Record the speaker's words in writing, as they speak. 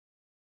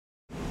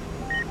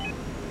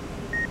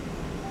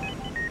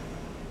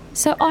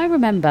So I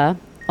remember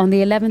on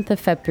the 11th of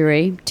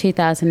February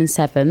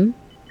 2007,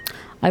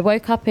 I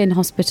woke up in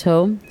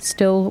hospital,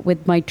 still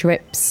with my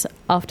drips,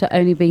 after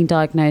only being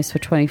diagnosed for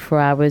 24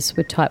 hours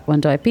with type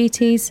 1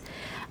 diabetes,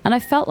 and I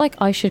felt like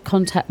I should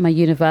contact my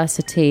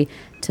university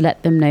to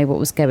let them know what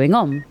was going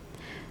on.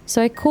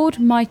 So I called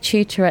my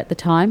tutor at the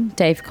time,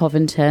 Dave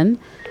Covington,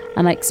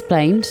 and I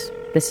explained,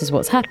 this is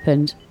what's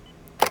happened.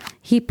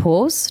 He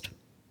paused,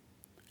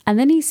 and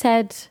then he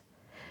said,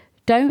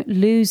 "Don't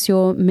lose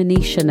your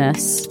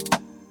Manisha-ness."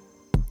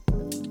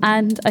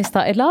 And I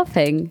started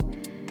laughing.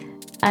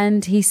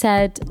 And he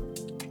said,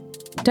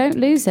 "Don't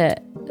lose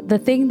it. The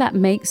thing that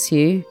makes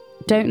you,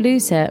 don't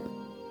lose it.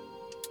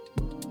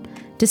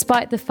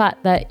 Despite the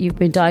fact that you've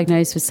been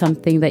diagnosed with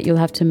something that you'll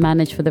have to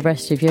manage for the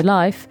rest of your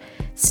life,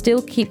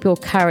 still keep your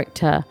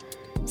character.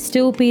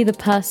 Still be the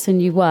person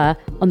you were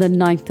on the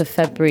 9th of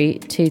February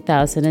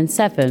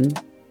 2007.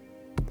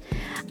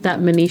 That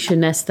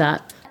Manisha-ness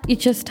that you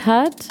just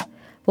heard?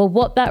 Well,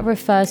 what that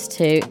refers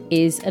to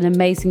is an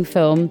amazing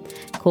film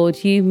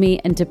called You, Me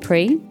and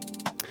Dupree,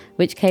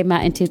 which came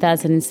out in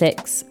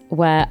 2006,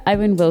 where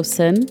Owen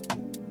Wilson,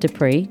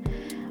 Dupree,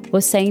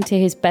 was saying to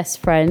his best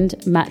friend,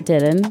 Matt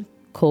Dillon,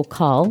 called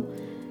Carl,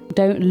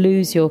 don't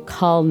lose your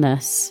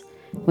Carlness,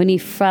 when he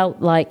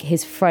felt like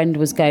his friend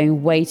was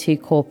going way too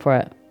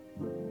corporate.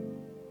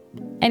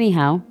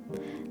 Anyhow,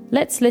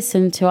 let's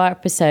listen to our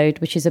episode,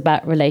 which is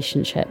about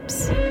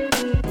relationships.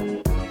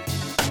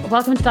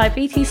 Welcome to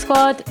Diabetes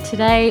Squad.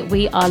 Today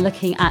we are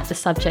looking at the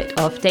subject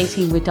of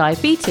dating with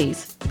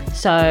diabetes.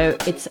 So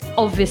it's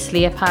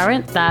obviously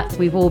apparent that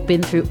we've all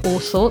been through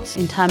all sorts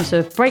in terms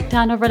of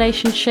breakdown of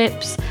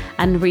relationships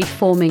and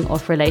reforming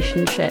of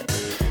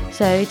relationships.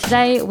 So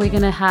today we're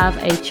going to have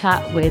a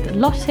chat with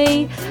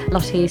Lottie.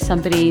 Lottie is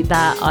somebody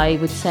that I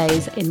would say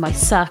is in my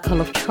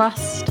circle of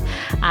trust,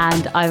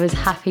 and I was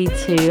happy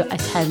to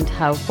attend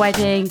her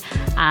wedding,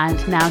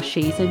 and now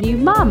she's a new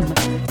mum.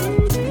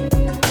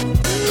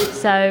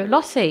 So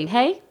Lottie,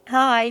 hey.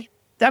 Hi.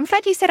 I'm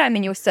glad you said I'm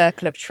in your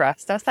circle of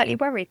trust. I was slightly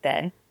worried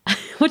then.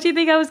 What do you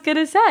think I was going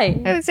to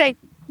say? I would say,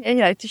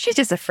 she's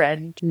just a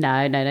friend.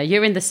 No.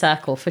 You're in the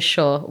circle for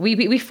sure.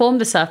 We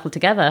formed the circle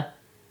together.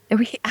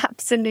 We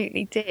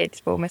absolutely did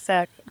form a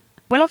circle.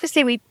 Well,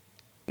 obviously we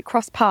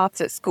crossed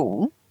paths at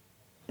school,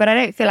 but I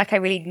don't feel like I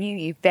really knew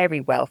you very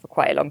well for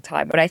quite a long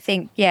time. But I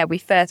think, we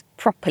first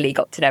properly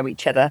got to know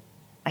each other,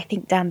 I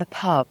think, down the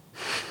pub.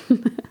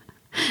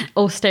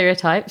 All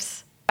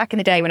stereotypes. Back in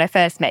the day when I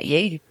first met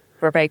you,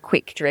 for a very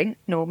quick drink,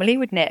 normally,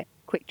 wouldn't it?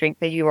 Quick drink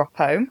for you off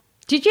home.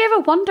 Did you ever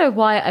wonder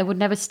why I would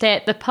never stay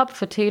at the pub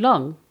for too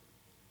long?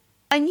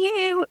 I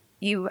knew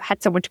you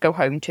had someone to go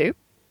home to.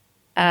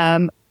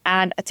 And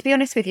to be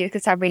honest with you,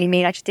 because I really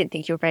mean, I just didn't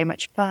think you were very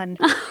much fun.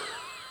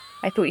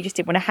 I thought you just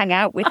didn't want to hang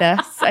out with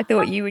us. I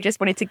thought you just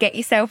wanted to get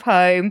yourself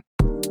home.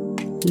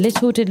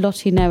 Little did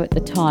Lottie know at the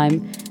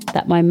time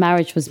that my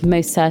marriage was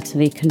most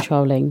certainly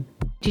controlling.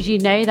 Did you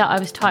know that I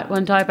was type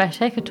 1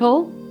 diabetic at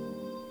all?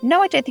 No,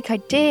 I don't think I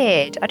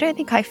did. I don't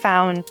think I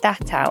found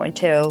that out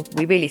until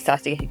we really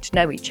started getting to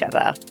know each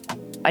other.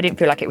 I didn't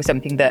feel like it was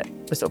something that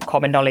was sort of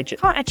common knowledge. I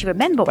can't actually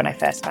remember when I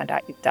first found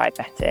out you were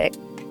diabetic.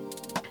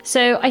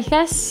 So I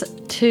guess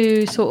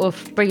to sort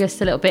of bring us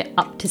a little bit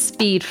up to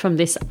speed from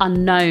this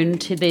unknown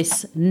to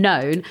this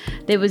known,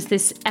 there was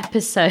this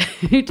episode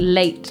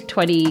late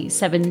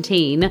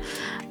 2017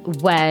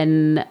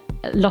 when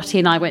Lottie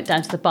and I went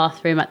down to the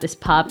bathroom at this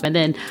pub. And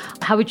then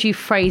how would you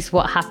phrase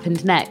what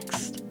happened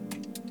next?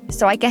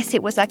 So I guess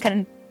it was like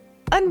an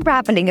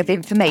unravelling of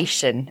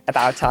information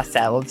about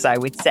ourselves, I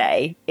would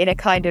say, in a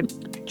kind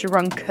of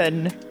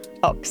drunken,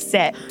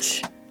 upset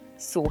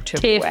sort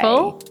of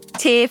Tearful? way.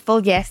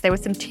 Tearful, yes, there were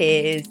some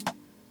tears.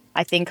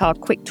 I think our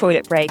quick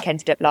toilet break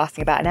ended up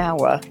lasting about an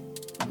hour.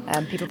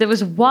 There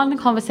was one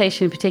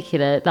conversation in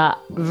particular that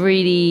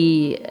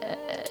really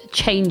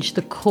changed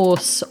the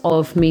course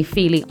of me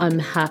feeling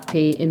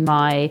unhappy in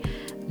my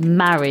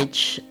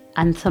marriage,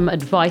 and some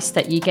advice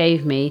that you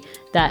gave me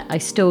that I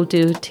still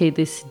do to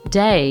this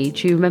day.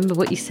 Do you remember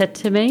what you said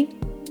to me?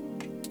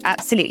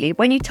 Absolutely.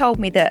 When you told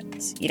me that,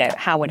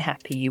 how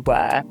unhappy you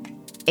were,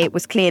 it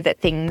was clear that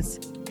things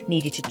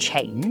needed to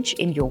change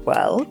in your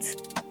world.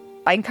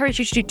 I encouraged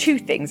you to do two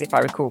things, if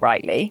I recall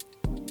rightly.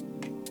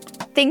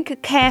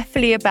 Think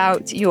carefully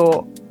about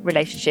your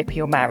relationship,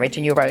 your marriage,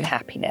 and your own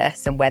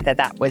happiness, and whether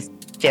that was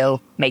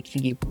still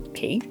making you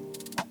happy.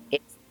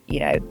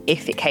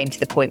 If it came to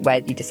the point where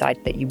you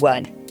decided that you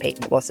weren't happy,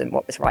 it wasn't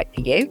what was right for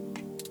you.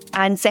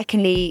 And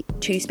secondly,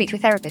 to speak to a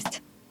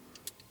therapist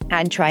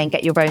and try and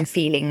get your own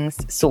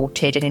feelings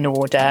sorted and in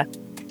order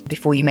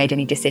before you made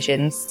any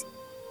decisions,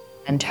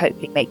 and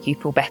hopefully make you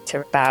feel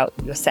better about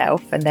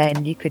yourself. And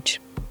then you could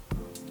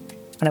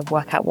kind of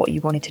work out what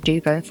you wanted to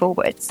do going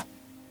forwards.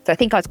 So I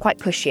think I was quite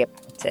pushy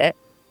about it.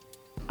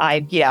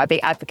 I'm a big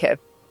advocate of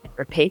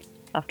therapy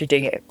after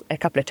doing it a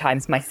couple of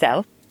times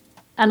myself.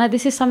 And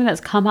this is something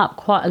that's come up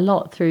quite a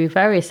lot through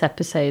various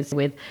episodes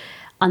with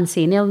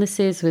unseen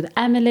illnesses, with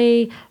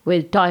Emily,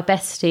 with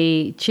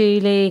diabesity,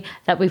 Julie,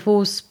 that we've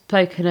all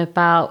spoken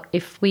about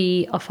if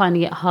we are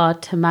finding it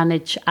hard to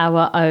manage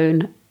our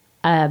own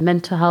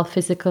mental health,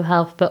 physical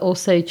health, but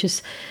also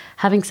just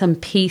having some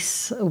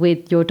peace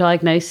with your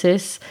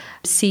diagnosis,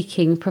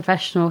 seeking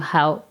professional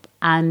help.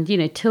 And,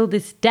 till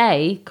this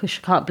day, because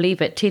I can't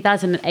believe it,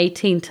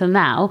 2018 till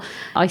now,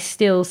 I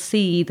still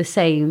see the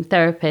same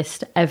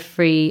therapist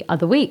every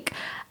other week.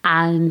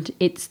 And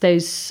it's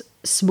those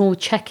small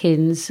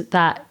check-ins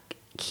that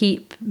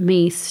keep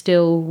me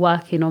still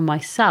working on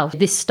myself.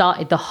 This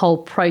started the whole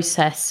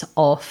process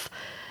of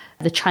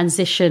the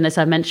transition, as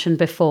I mentioned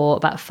before,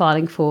 about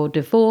filing for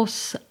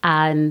divorce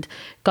and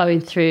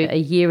going through a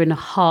year and a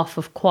half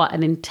of quite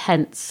an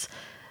intense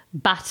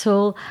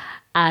battle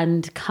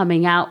and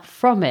coming out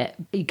from it,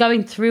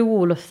 going through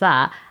all of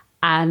that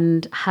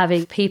and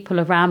having people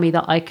around me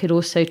that I could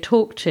also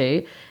talk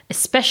to,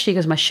 especially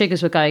because my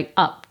sugars were going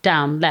up,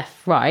 down,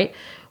 left, right,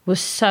 was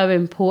so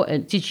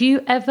important. Did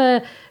you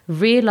ever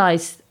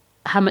realise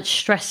how much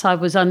stress I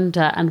was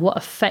under and what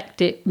effect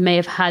it may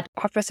have had?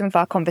 After some of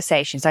our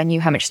conversations, I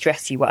knew how much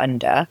stress you were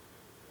under.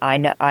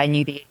 I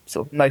knew the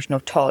sort of emotional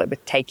toll it was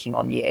taking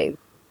on you.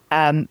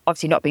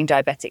 Obviously, not being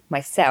diabetic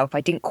myself,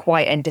 I didn't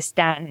quite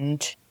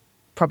understand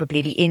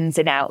probably the ins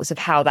and outs of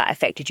how that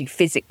affected you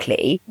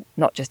physically,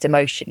 not just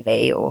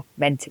emotionally or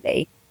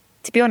mentally.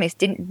 To be honest,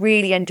 didn't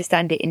really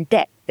understand it in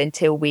depth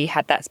until we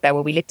had that spell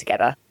where we lived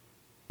together.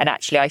 And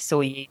actually, I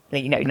saw you,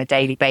 on a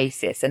daily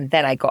basis. And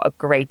then I got a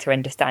greater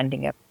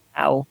understanding of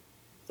how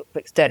sort of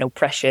external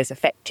pressures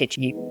affected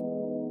you.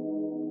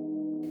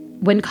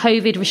 When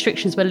COVID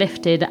restrictions were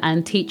lifted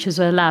and teachers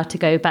were allowed to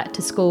go back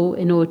to school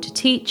in order to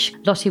teach,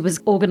 Lottie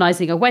was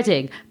organising a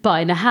wedding,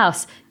 buying a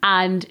house,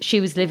 and she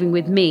was living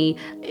with me.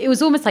 It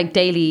was almost like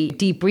daily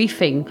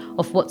debriefing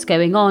of what's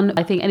going on.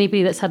 I think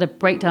anybody that's had a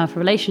breakdown of a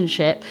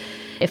relationship,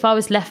 if I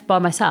was left by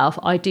myself,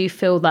 I do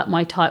feel that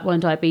my type 1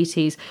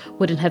 diabetes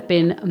wouldn't have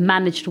been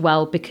managed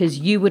well, because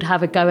you would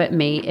have a go at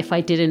me if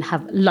I didn't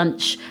have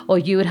lunch, or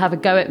you would have a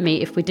go at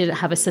me if we didn't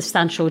have a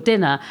substantial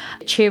dinner.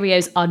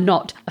 Cheerios are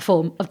not a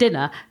form of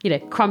dinner.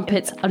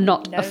 Crumpets are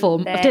not a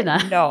form of dinner.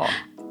 No,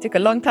 it took a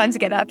long time to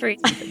get that through,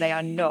 but they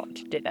are not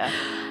dinner.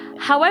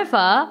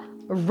 However,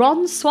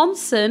 Ron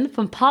Swanson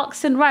from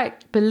Parks and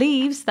Rec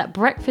believes that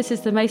breakfast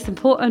is the most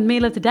important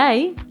meal of the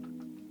day.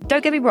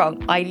 Don't get me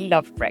wrong, I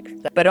love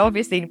breakfast. But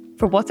obviously,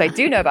 from what I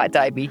do know about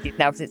diabetes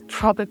now, it's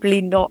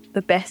probably not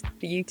the best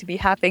for you to be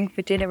having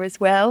for dinner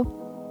as well.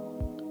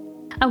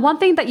 And one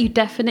thing that you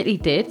definitely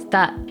did,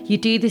 that you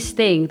do this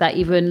thing that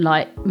even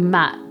like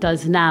Matt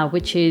does now,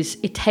 which is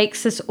it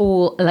takes us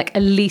all like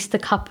at least a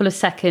couple of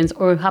seconds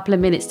or a couple of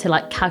minutes to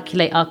like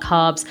calculate our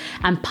carbs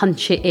and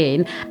punch it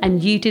in.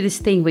 And you do this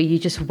thing where you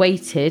just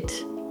waited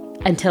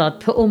until I'd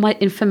put all my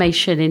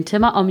information into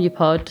my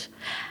Omnipod.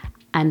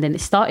 And then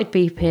it started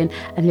beeping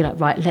and you're like,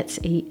 right, let's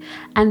eat.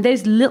 And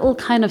there's little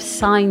kind of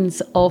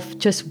signs of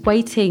just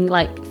waiting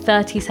like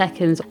 30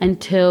 seconds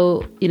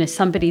until,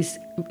 somebody's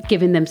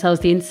giving themselves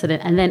the insulin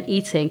and then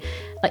eating.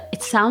 Like,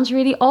 it sounds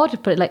really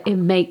odd, but like it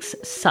makes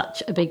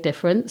such a big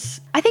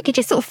difference. I think it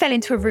just sort of fell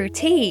into a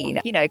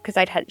routine, because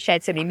I'd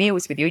shared so many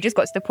meals with you. It just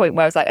got to the point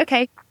where I was like,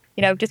 okay,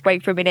 just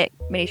wait for a minute.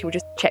 Manisha will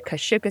just check her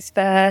sugars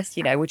first,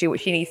 we'll do what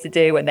she needs to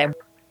do and then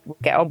we'll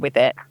get on with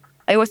it.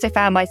 I also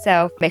found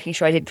myself making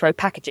sure I didn't throw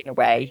packaging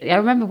away. I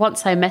remember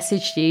once I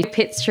messaged you a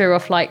picture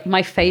of like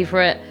my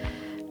favourite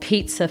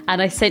pizza, and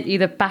I sent you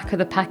the back of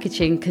the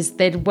packaging because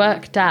they'd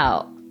worked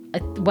out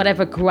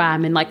whatever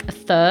gram in like a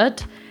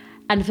third.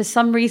 And for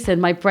some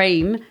reason, my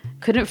brain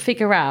couldn't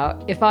figure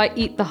out, if I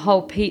eat the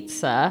whole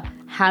pizza,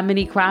 how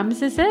many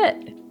grams is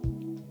it?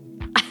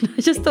 And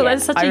I just thought that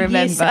was such a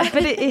use.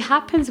 But it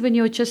happens when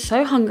you're just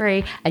so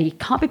hungry and you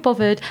can't be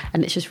bothered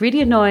and it's just really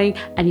annoying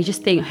and you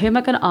just think, who am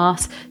I going to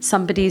ask?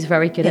 Somebody's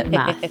very good at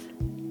math.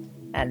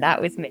 And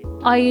that was me.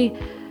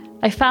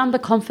 I found the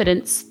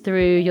confidence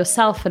through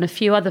yourself and a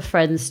few other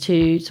friends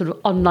to sort of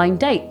online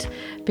date,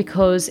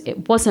 because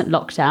it wasn't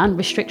lockdown,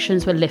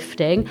 restrictions were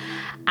lifting,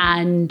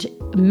 and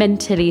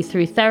mentally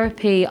through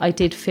therapy, I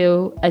did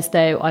feel as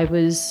though I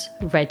was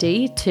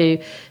ready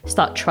to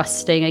start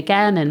trusting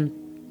again and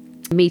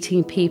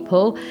meeting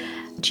people.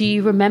 Do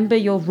you remember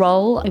your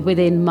role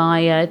within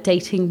my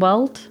dating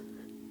world?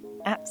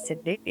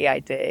 Absolutely, I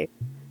do.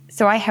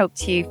 So I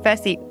helped you,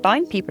 firstly,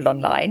 find people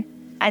online.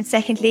 And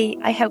secondly,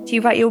 I helped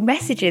you write your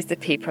messages to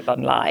people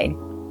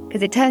online.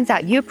 Because it turns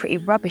out you're pretty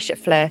rubbish at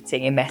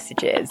flirting in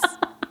messages.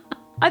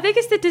 I think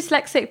it's the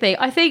dyslexic thing.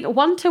 I think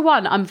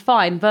 1-to-1, I'm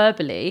fine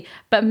verbally.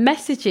 But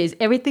messages,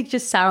 everything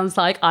just sounds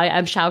like I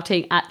am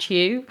shouting at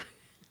you.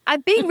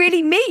 I'm being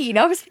really mean.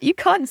 You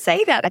can't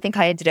say that. I think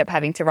I ended up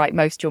having to write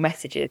most of your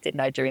messages,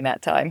 didn't I, during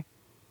that time?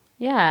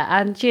 Yeah.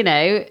 And,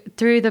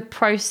 through the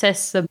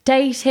process of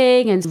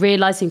dating and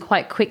realizing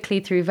quite quickly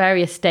through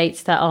various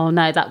dates that, oh,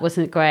 no, that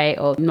wasn't great,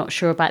 or I'm not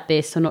sure about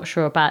this or not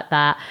sure about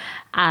that.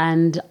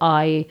 And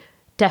I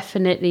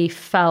definitely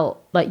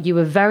felt like you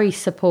were very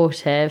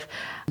supportive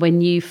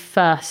when you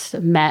first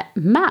met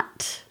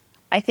Matt.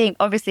 I think,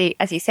 obviously,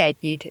 as you said,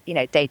 you'd,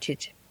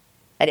 dated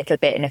a little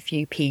bit and a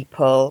few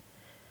people.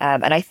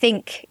 And I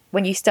think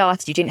when you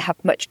started, you didn't have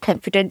much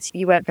confidence.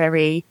 You weren't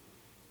very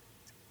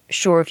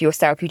sure of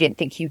yourself. You didn't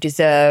think you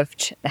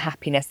deserved the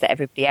happiness that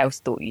everybody else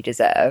thought you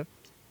deserved.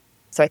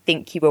 So I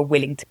think you were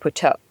willing to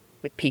put up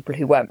with people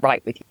who weren't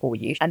right with you for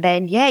you. And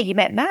then, you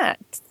met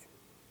Matt.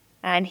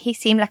 And he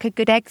seemed like a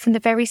good egg from the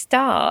very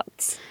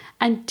start.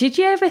 And did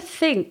you ever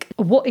think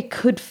what it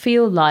could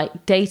feel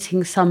like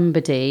dating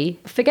somebody,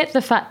 forget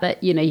the fact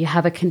that, you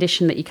have a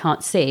condition that you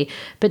can't see,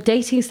 but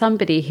dating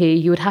somebody who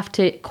you would have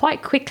to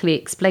quite quickly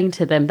explain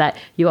to them that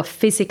you are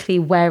physically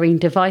wearing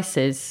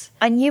devices?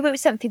 I knew it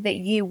was something that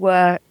you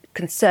were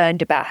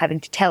concerned about having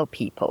to tell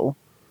people.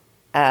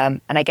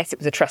 And I guess it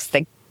was a trust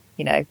thing.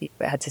 You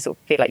had to sort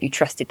of feel like you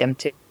trusted them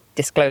to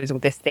disclose all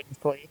this thing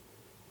for you.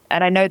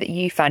 And I know that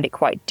you found it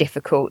quite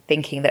difficult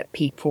thinking that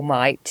people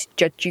might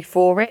judge you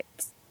for it,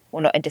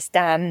 or not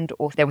understand,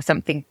 or if there was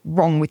something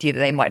wrong with you that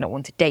they might not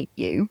want to date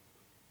you.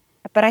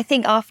 But I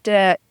think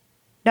after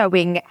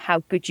knowing how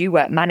good you were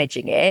at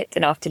managing it,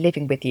 and after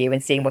living with you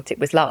and seeing what it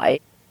was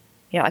like,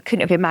 I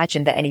couldn't have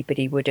imagined that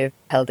anybody would have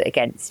held it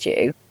against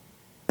you.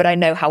 But I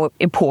know how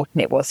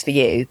important it was for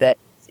you that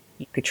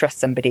you could trust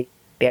somebody,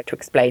 be able to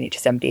explain it to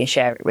somebody and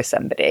share it with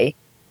somebody.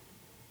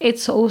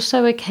 It's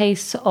also a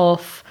case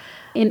of,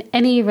 in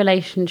any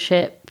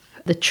relationship,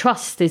 the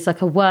trust is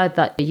like a word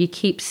that you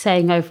keep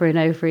saying over and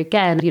over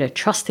again,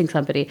 trusting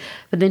somebody,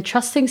 but then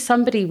trusting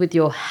somebody with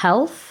your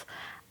health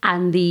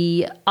and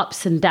the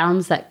ups and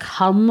downs that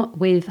come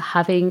with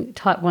having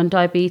type 1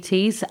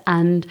 diabetes,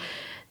 and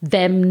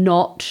them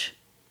not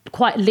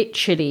quite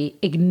literally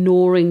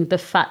ignoring the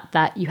fact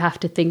that you have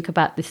to think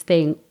about this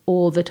thing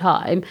all the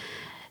time.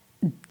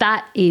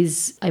 That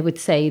is, I would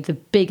say, the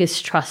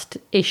biggest trust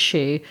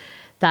issue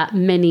that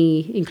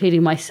many,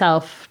 including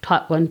myself,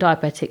 type 1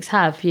 diabetics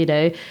have.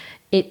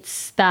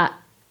 It's that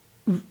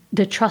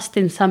the trust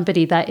in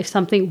somebody that if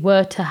something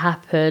were to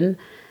happen,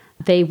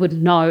 they would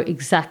know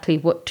exactly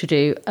what to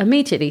do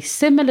immediately.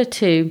 Similar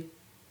to,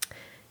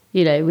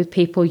 with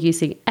people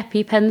using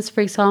EpiPens,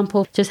 for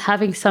example, just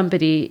having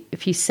somebody,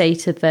 if you say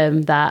to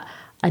them that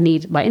I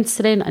need my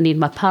insulin, I need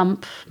my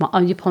pump, my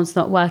Omnipon's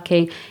not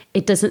working,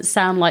 it doesn't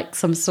sound like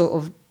some sort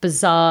of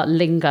bizarre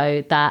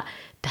lingo that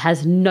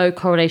has no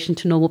correlation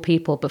to normal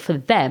people, but for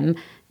them,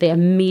 they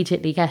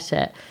immediately get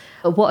it.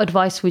 What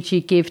advice would you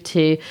give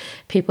to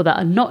people that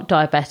are not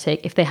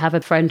diabetic if they have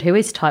a friend who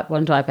is type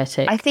 1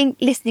 diabetic? I think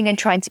listening and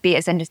trying to be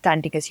as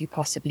understanding as you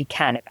possibly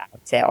can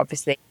about it.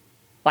 Obviously,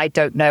 I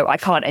don't know, I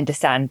can't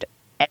understand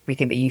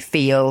everything that you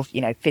feel,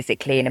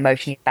 physically and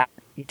emotionally about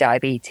your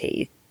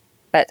diabetes.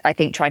 But I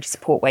think trying to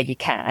support where you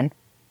can.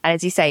 And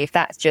as you say, if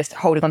that's just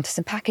holding on to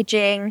some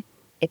packaging,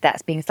 if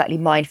that's being slightly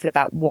mindful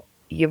about what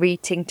you're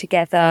eating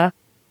together,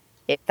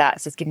 if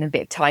that's just giving them a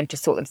bit of time to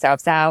sort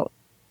themselves out.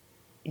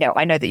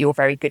 I know that you're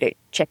very good at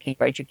checking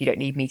your age. You don't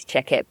need me to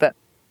check it, but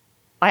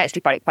I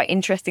actually find it quite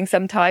interesting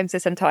sometimes. So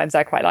sometimes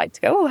I quite like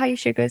to go, how are your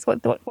sugars?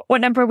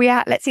 What number are we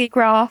at? Let's see a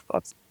graph.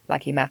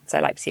 Like you, maths, I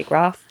like to see a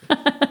graph.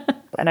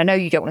 And I know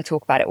you don't want to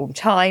talk about it all the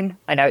time.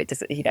 I know it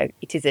does.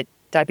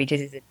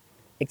 Diabetes isn't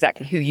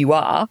exactly who you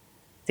are.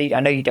 So I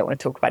know you don't want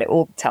to talk about it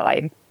all the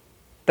time,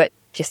 but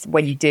just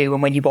when you do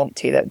and when you want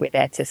to, that we're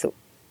there to sort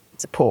of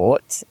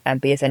support and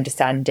be as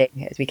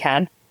understanding as we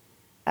can.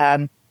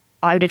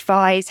 I would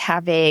advise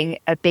having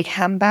a big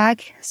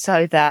handbag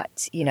so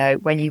that,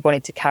 when you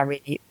wanted to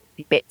carry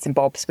bits and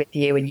bobs with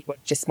you and you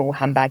wanted a small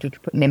handbag, you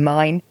could put them in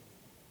mine.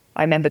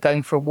 I remember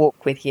going for a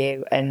walk with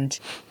you and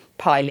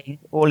piling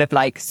all of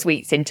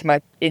sweets into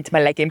my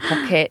legging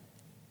pocket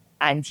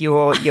and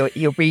your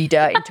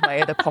reader into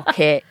my other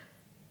pocket.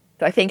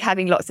 So I think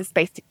having lots of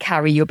space to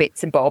carry your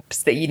bits and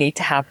bobs that you need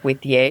to have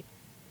with you.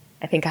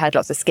 I think I had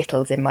lots of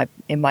Skittles in my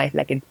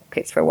legging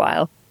pockets for a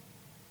while.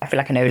 I feel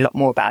like I know a lot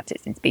more about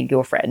it since being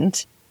your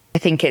friend. I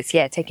think it's,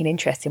 taking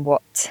interest in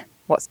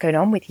what's going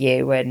on with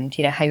you and,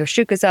 how your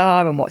sugars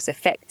are and what's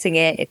affecting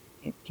it, if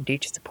you can do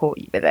to support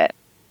you with it.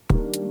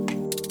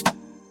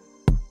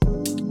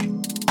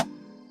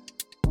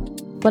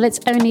 Well, it's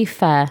only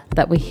fair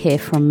that we hear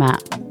from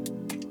Matt.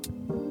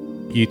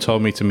 You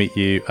told me to meet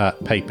you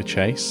at Paper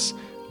Chase,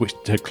 which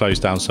had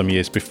closed down some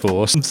years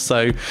before.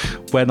 So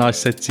when I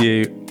said to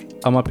you,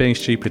 am I being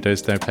stupid,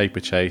 there's no Paper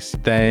Chase,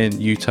 then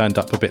you turned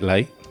up a bit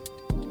late.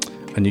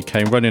 And you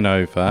came running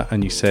over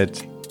and you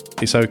said,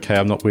 it's okay,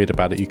 I'm not weird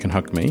about it, you can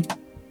hug me.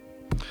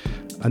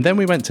 And then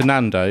we went to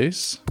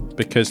Nando's,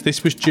 because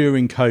this was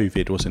during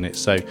COVID, wasn't it?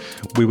 So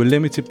we were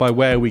limited by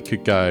where we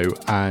could go,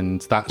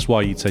 and that's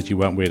why you said you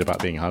weren't weird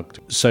about being hugged.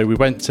 So we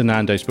went to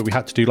Nando's, but we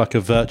had to do a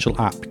virtual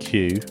app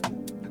queue.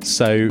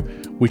 So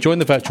we joined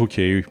the virtual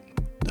queue,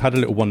 had a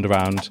little wander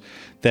around.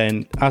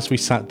 Then as we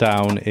sat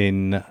down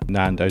in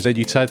Nando's, then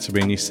you turned to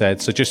me and you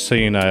said, so just so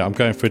you know, I'm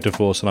going for a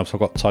divorce and I've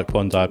got type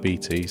 1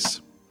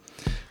 diabetes.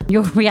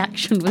 Your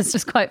reaction was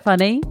just quite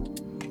funny.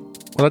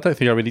 Well, I don't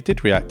think I really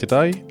did react, did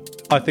I?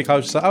 I think I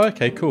was just like, oh,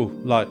 okay, cool.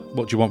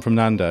 What do you want from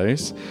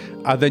Nando's?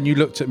 And then you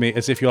looked at me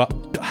as if you're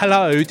like,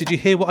 hello, did you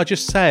hear what I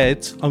just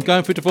said? I'm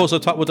going for a divorce,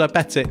 I'm type 1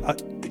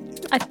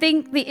 diabetic. I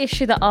think the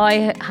issue that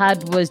I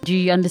had was, do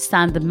you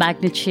understand the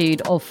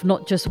magnitude of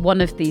not just one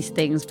of these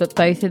things, but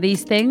both of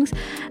these things?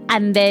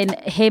 And then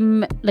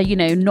him,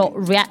 not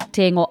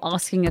reacting or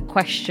asking a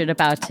question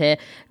about it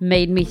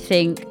made me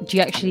think, do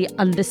you actually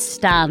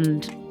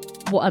understand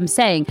what I'm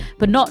saying?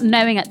 But not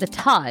knowing at the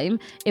time,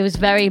 it was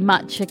very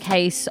much a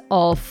case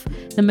of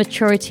the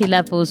maturity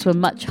levels were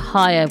much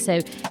higher. So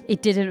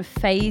it didn't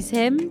faze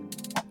him.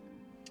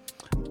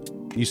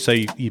 You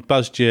say you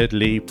buzzed your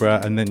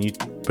Libra and then you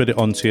put it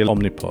onto your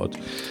Omnipod.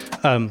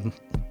 And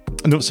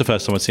it was the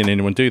first time I'd seen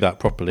anyone do that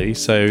properly,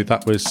 so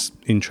that was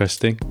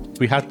interesting.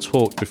 We had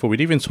talked before,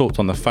 we'd even talked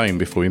on the phone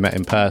before we met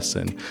in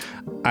person,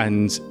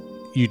 and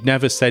you'd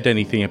never said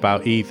anything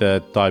about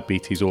either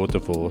diabetes or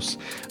divorce.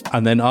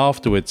 And then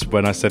afterwards,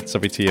 when I said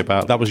something to you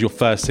about, that was your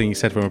first thing you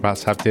said when we were about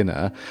to have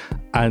dinner,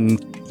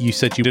 and you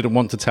said you didn't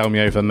want to tell me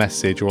over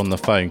message or on the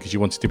phone because you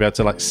wanted to be able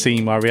to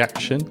see my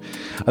reaction.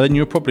 And then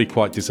you were probably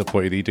quite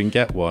disappointed that you didn't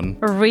get one.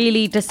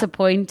 Really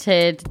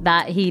disappointed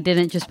that he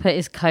didn't just put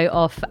his coat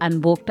off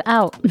and walked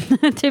out,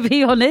 to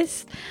be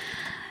honest.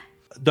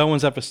 No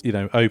one's ever,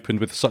 opened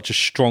with such a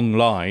strong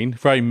line,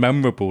 very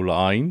memorable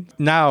line.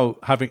 Now,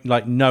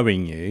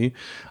 knowing you,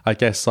 I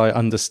guess I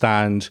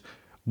understand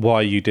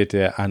why you did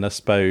it, and I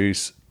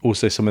suppose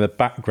also some of the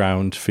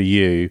background for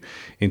you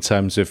in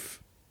terms of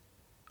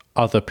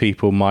other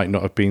people might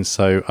not have been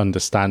so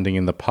understanding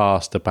in the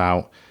past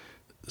about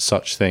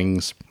such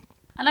things.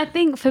 And I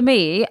think for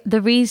me,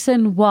 the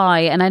reason why,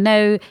 and I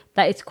know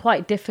that it's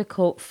quite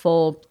difficult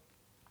for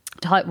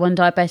type 1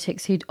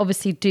 diabetics who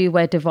obviously do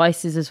wear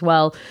devices as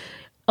well,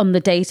 on the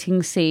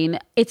dating scene,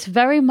 it's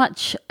very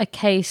much a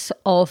case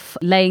of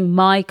laying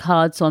my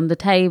cards on the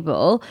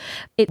table.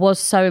 It was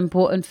so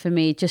important for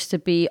me just to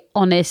be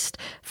honest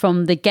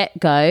from the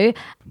get-go.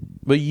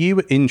 But you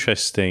were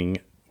interesting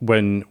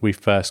when we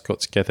first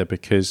got together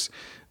because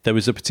there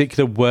was a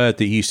particular word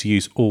that you used to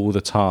use all the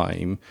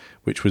time,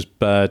 which was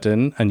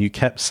burden. And you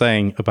kept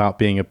saying about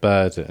being a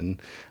burden,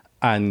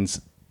 and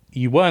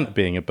you weren't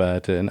being a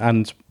burden.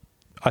 And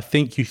I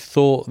think you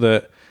thought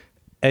that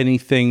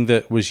anything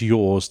that was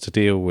yours to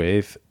deal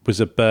with was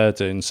a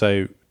burden.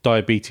 So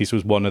diabetes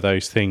was one of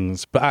those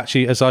things. But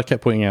actually, as I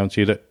kept pointing out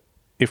to you, that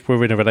if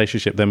we're in a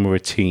relationship, then we're a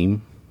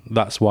team.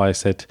 That's why I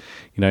said,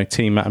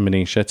 team Matt and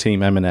Manisha,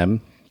 team M&M,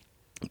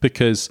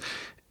 because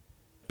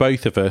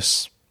both of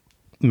us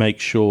make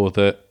sure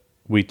that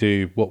we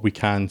do what we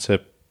can to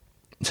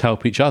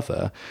help each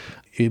other.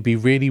 It'd be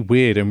really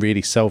weird and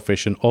really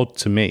selfish and odd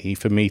to me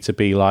for me to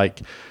be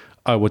like,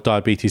 oh, well,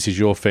 diabetes is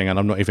your thing and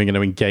I'm not even going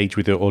to engage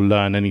with it or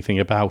learn anything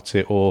about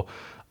it or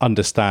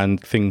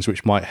understand things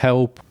which might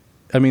help.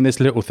 I mean,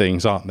 there's little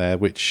things, aren't there,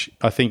 which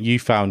I think you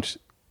found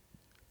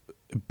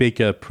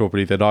bigger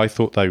probably than I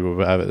thought they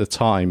were at the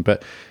time.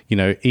 But,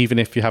 even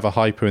if you have a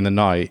hypo in the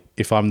night,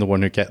 if I'm the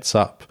one who gets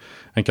up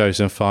and goes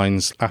and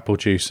finds apple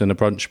juice and a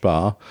brunch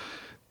bar,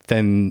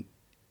 then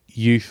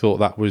you thought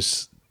that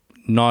was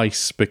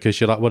nice because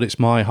you're like, well, it's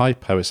my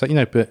hypo. It's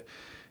like, but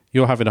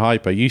you're having a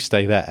hypo, you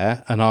stay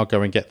there and I'll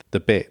go and get the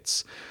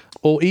bits.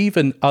 Or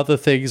even other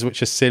things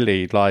which are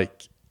silly,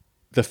 like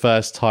the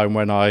first time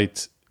when I'd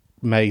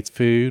made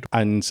food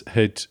and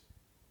had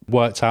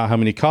worked out how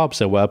many carbs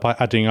there were by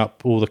adding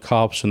up all the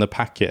carbs from the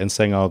packet and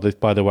saying, oh,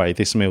 by the way,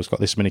 this meal's got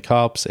this many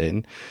carbs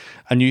in.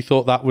 And you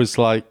thought that was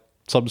like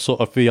some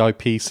sort of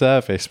VIP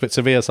service. But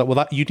to me, I was like,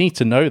 well, you need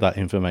to know that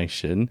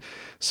information.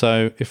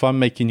 So if I'm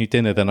making you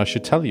dinner, then I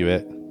should tell you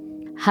it.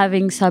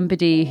 Having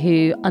somebody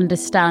who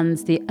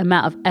understands the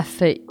amount of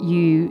effort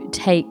you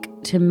take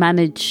to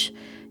manage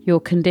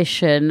your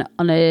condition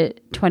on a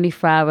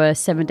 24-hour,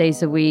 7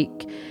 days a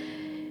week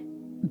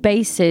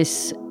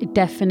basis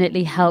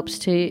definitely helps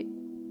to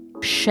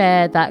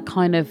share that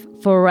kind of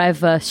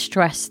forever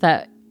stress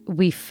that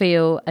we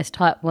feel as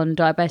type 1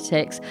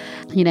 diabetics.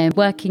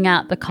 Working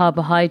out the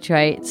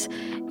carbohydrates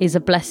is a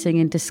blessing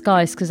in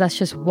disguise because that's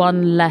just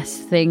one less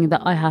thing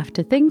that I have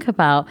to think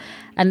about,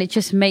 and it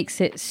just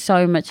makes it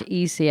so much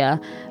easier.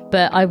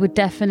 But I would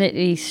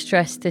definitely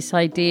stress this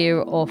idea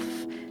of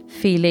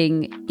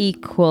feeling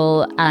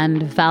equal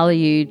and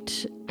valued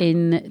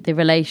in the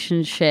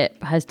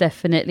relationship has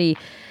definitely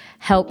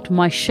helped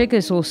my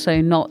sugars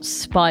also not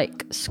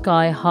spike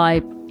sky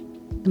high.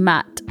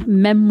 Matt,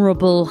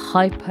 memorable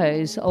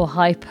hypos or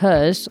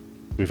hypers?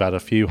 We've had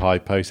a few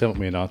hypos, haven't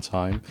we, in our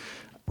time?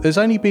 There's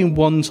only been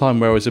one time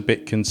where I was a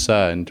bit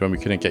concerned when we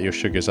couldn't get your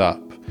sugars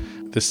up.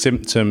 The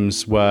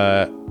symptoms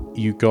were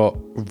you got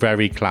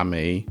very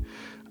clammy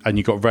and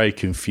you got very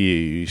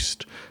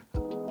confused.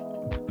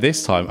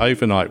 This time,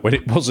 overnight, when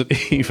it wasn't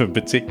even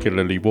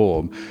particularly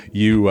warm,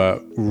 you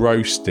were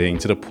roasting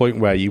to the point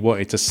where you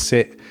wanted to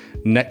sit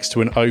next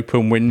to an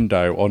open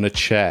window on a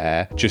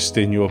chair, just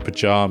in your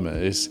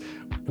pyjamas,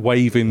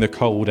 waving the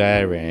cold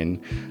air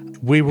in.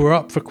 We were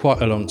up for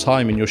quite a long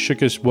time and your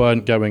sugars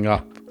weren't going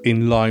up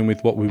in line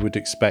with what we would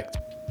expect.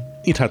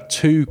 You'd had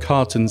 2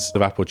 cartons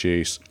of apple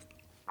juice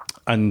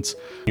and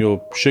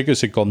your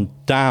sugars had gone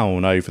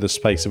down over the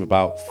space of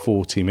about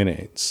 40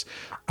 minutes.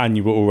 and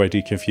you were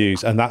already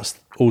confused. And that's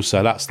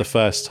the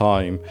first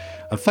time,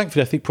 and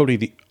thankfully I think probably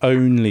the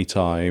only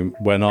time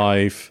when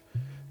I've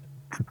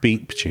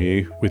beeped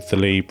you with the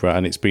Libra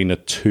and it's been a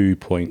 2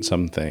 point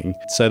something.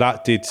 So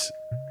that did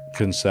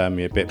concern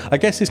me a bit. I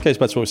guess this goes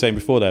back to what we were saying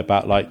before there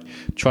about like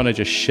trying to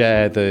just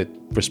share the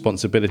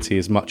responsibility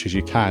as much as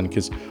you can,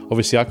 because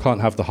obviously I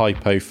can't have the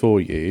hypo for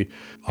you.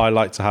 I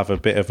like to have a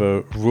bit of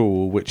a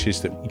rule, which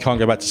is that you can't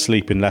go back to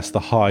sleep unless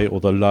the high or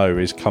the low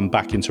is come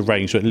back into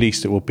range, or at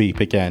least it will beep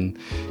again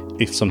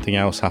if something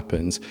else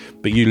happens.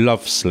 But you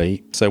love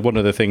sleep, so one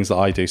of the things that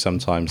I do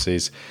sometimes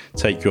is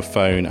take your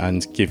phone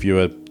and give you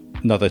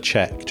another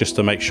check just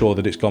to make sure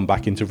that it's gone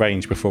back into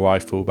range before I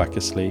fall back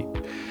asleep.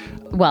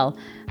 Well,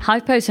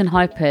 hypos and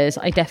hypers,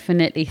 I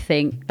definitely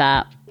think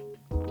that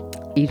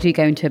you do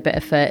go into a bit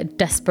of a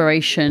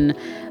desperation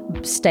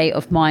state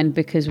of mind,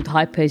 because with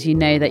hypos, you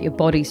know that your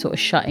body's sort of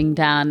shutting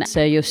down.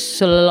 So you're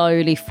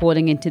slowly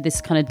falling into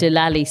this kind of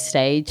Delali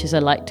stage, as I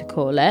like to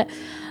call it.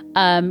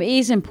 It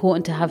is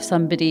important to have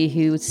somebody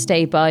who would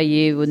stay by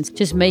you and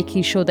just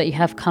making sure that you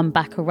have come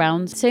back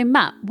around. So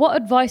Matt, what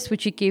advice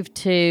would you give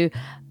to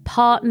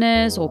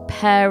partners or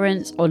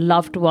parents or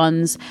loved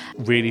ones?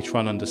 Really try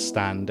and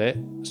understand it.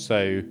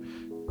 So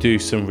do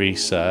some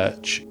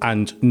research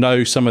and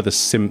know some of the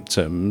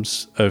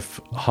symptoms of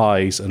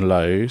highs and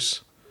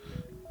lows.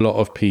 A lot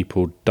of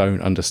people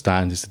don't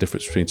understand is the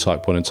difference between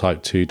type 1 and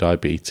type 2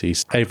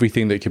 diabetes.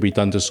 Everything that can be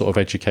done to sort of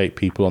educate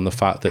people on the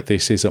fact that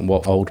this isn't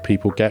what old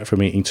people get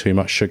from eating too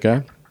much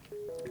sugar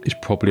is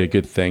probably a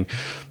good thing.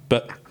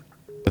 But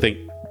I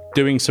think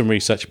doing some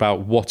research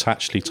about what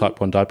actually type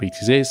 1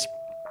 diabetes is,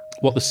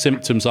 what the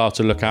symptoms are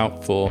to look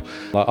out for.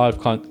 Like I've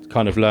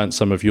kind of learned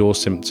some of your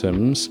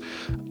symptoms,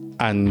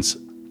 and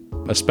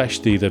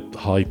especially the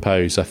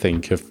hypos, I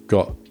think,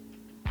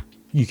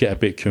 you get a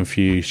bit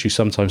confused. You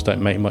sometimes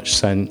don't make much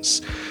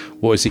sense.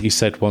 What is it you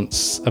said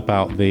once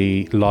about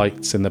the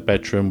lights in the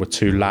bedroom were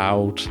too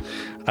loud?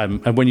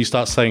 And when you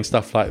start saying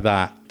stuff like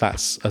that,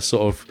 that's a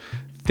sort of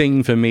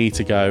thing for me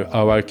to go,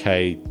 oh,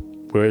 okay,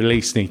 we at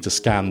least need to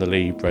scan the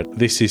Libra.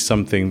 This is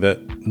something that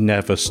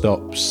never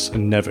stops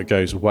and never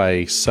goes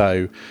away.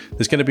 So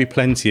there's going to be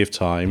plenty of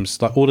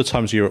times, like all the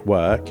times you're at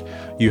work,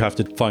 you have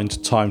to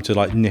find time to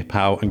like nip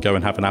out and go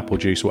and have an apple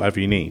juice, whatever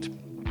you need.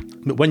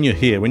 But when you're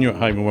here, when you're at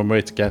home and when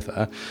we're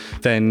together,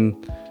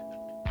 then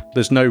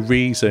there's no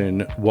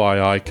reason why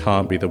I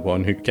can't be the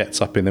one who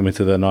gets up in the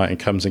middle of the night and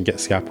comes and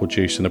gets the apple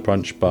juice in a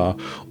brunch bar,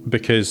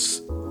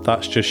 because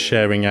that's just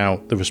sharing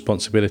out the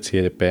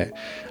responsibility a bit.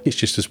 It's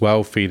just as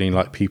well feeling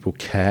like people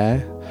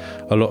care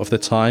a lot of the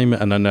time.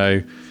 And I know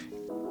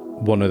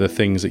one of the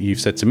things that you've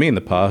said to me in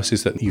the past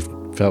is that you've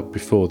felt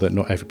before that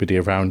not everybody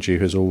around you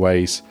has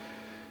always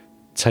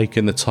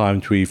taken the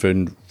time to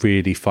even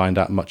really find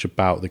out much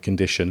about the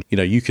condition. You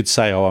know, you could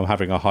say, oh, I'm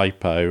having a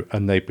hypo,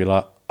 and they'd be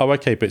like, oh,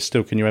 okay, but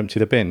still, can you empty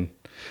the bin?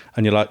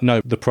 And you're like,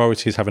 no, the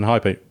priority is having a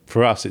hypo.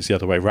 For us, it's the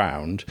other way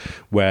round,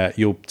 where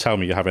you'll tell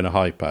me you're having a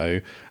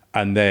hypo,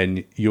 and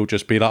then you'll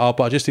just be like, oh,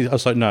 but I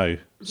was like, no,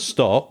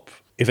 stop.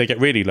 If they get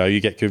really low, you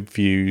get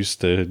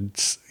confused and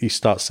you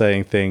start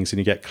saying things and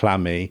you get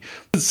clammy.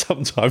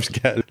 Sometimes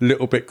get a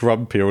little bit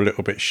grumpy or a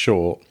little bit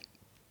short.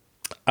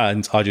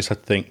 And I just had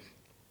to think,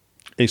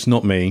 it's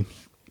not me.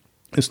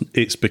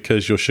 It's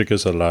because your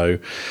sugars are low.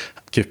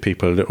 Give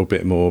people a little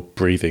bit more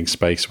breathing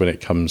space when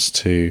it comes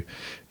to,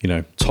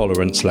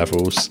 tolerance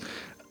levels.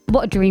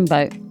 What a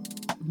dreamboat.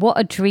 What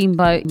a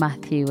dreamboat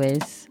Matthew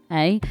is.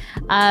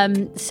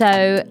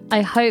 So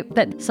I hope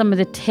that some of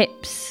the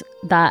tips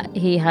that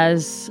he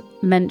has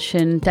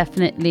mentioned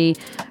definitely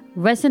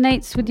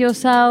resonates with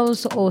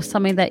yourselves, or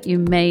something that you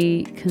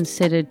may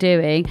consider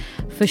doing.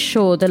 For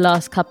sure, the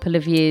last couple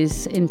of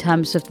years in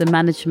terms of the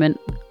management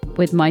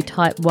with my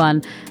type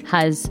 1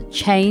 has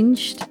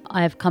changed.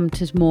 I have come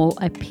to more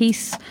at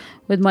peace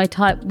with my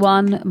type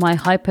 1. My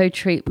hypo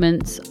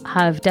treatments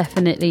have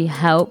definitely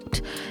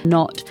helped,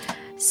 not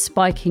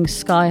spiking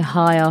sky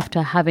high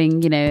after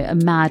having, a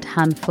mad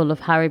handful of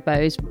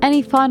Haribos.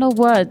 Any final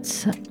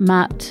words,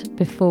 Matt,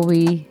 before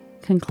we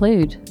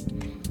conclude?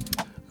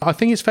 I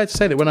think it's fair to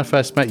say that when I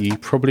first met you, you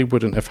probably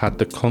wouldn't have had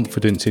the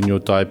confidence in your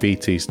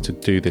diabetes to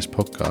do this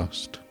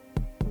podcast.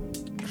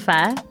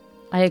 Fair.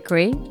 I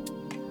agree.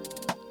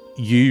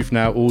 You've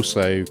now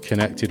also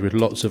connected with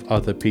lots of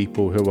other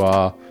people who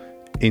are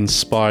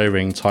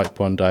inspiring type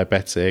 1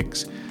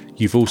 diabetics.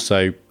 You've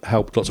also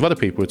helped lots of other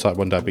people with type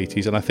 1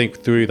 diabetes. And I think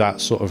through that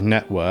sort of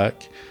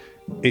network,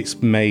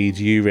 it's made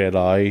you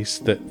realise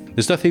that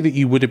there's nothing that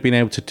you would have been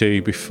able to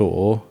do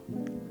before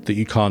that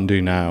you can't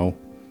do now,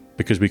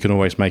 because we can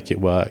always make it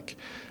work.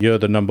 You're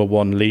the number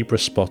 1 Libra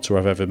spotter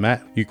I've ever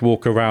met. You can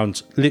walk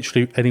around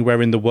literally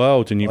anywhere in the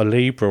world and you're a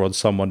Libra on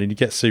someone and you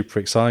get super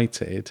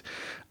excited,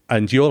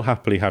 and you'll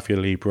happily have your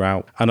Libra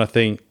out. And I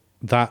think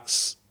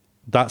that's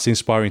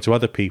inspiring to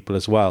other people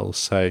as well.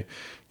 So,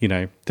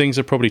 things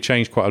have probably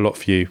changed quite a lot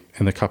for you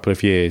in a couple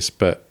of years,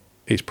 but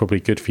it's probably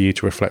good for you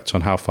to reflect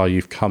on how far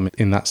you've come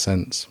in that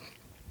sense.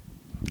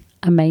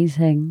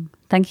 Amazing.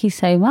 Thank you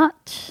so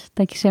much.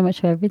 Thank you so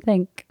much for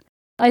everything.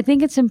 I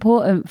think it's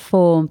important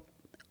for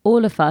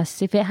all of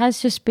us, if it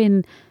has just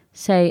been,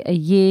 say, a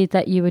year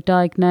that you were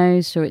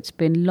diagnosed, or it's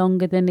been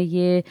longer than a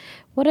year,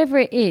 whatever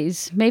it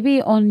is,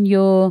 maybe on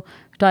your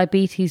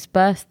diabetes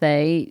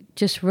birthday,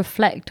 just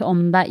reflect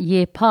on that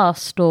year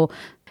past, or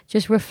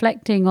just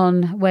reflecting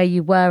on where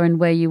you were and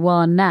where you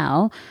are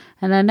now.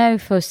 And I know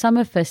for some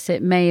of us,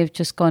 it may have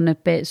just gone a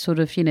bit sort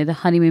of, the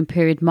honeymoon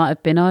period might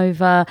have been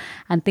over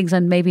and things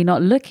are maybe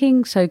not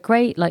looking so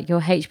great, like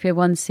your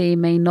HbA1c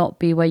may not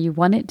be where you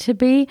want it to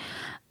be.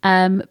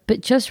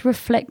 But just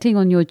reflecting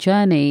on your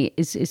journey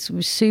is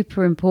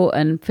super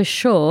important for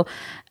sure.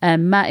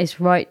 Matt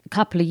is right. A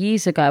couple of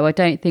years ago, I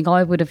don't think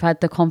I would have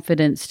had the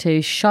confidence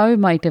to show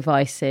my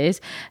devices,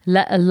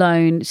 let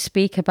alone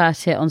speak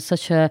about it on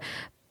such a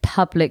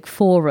public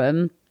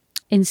forum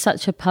in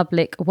such a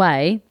public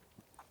way.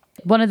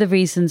 One of the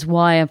reasons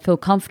why I feel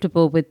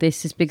comfortable with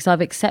this is because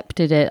I've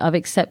accepted it. I've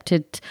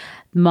accepted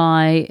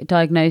my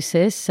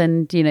diagnosis,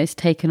 and it's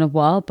taken a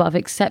while, but I've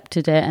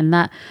accepted it, and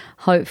that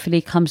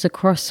hopefully comes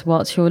across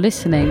whilst you're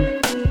listening.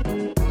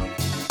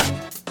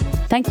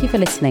 Thank you for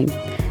listening.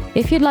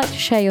 If you'd like to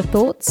share your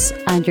thoughts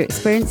and your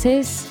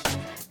experiences,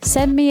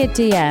 send me a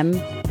DM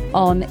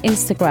on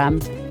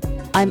Instagram.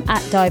 I'm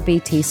at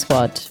Diabetes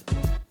Squad.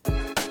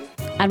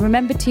 And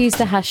remember to use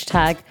the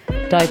hashtag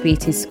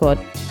Diabetes Squad.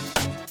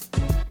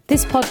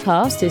 This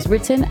podcast is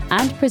written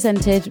and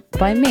presented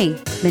by me,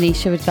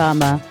 Manisha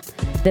Udgama.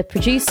 The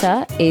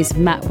producer is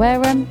Matt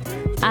Wareham,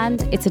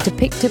 and it's a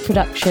Depictor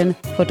production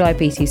for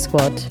Diabetes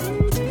Squad.